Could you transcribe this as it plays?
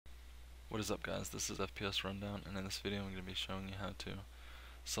What is up, guys? This is FPS Rundown, and in this video I'm going to be showing you how to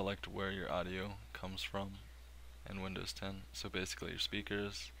select where your audio comes from in Windows 10. So basically your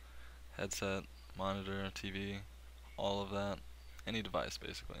speakers, headset, monitor, TV, all of that, any device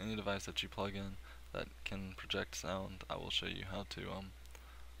basically, any device that you plug in that can project sound, I will show you how to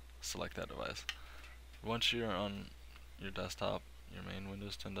select that device. Once you're on your desktop, your main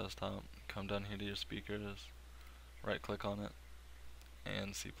Windows 10 desktop, come down here to your speakers, right click on it,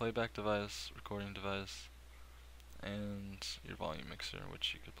 and see playback device, recording device, and your volume mixer,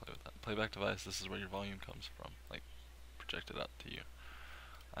 which you could play with that. Playback device, this is where your volume comes from, like projected out to you.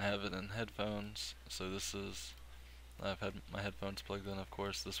 I have it in headphones, so this is, I've had my headphones plugged in, of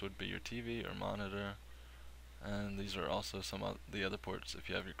course. This would be your TV or monitor, and these are also some of the other ports if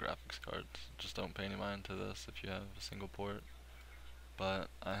you have your graphics cards. Just don't pay any mind to this if you have a single port. But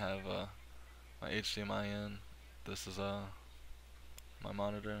I have my HDMI in, this is my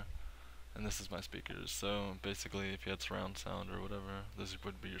monitor, and this is my speakers. So basically if you had surround sound or whatever, this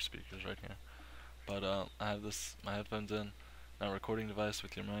would be your speakers right here. But I have my headphones in. Now recording device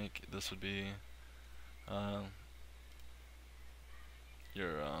with your mic, this would be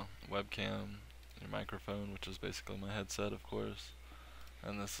your webcam, your microphone, which is basically my headset, of course,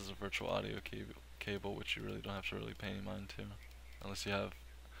 and this is a virtual audio cable, which you really don't have to really pay any mind to, unless you have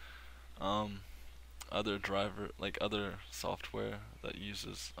other software that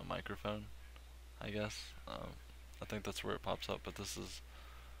uses a microphone, I guess. I think that's where it pops up, but this is,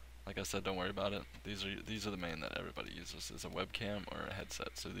 like I said, don't worry about it. These are the main that everybody uses, is a webcam or a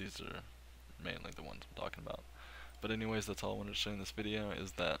headset, so these are mainly the ones I'm talking about. But anyways, that's all I wanted to show in this video,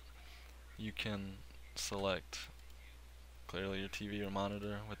 is that you can select clearly your TV or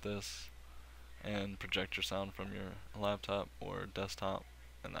monitor with this and project your sound from your laptop or desktop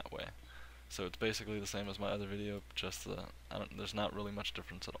in that way. So it's basically the same as my other video, just there's not really much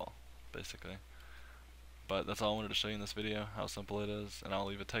difference at all, basically. But that's all I wanted to show you in this video, how simple it is, and I'll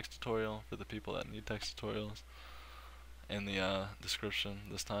leave a text tutorial for the people that need text tutorials in the description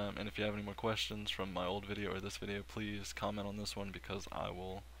this time. And if you have any more questions from my old video or this video, please comment on this one, because I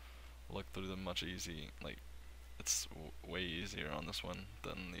will look through them much it's way easier on this one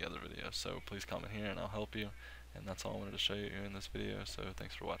than the other video. So please comment here and I'll help you. And that's all I wanted to show you in this video, so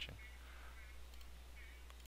thanks for watching.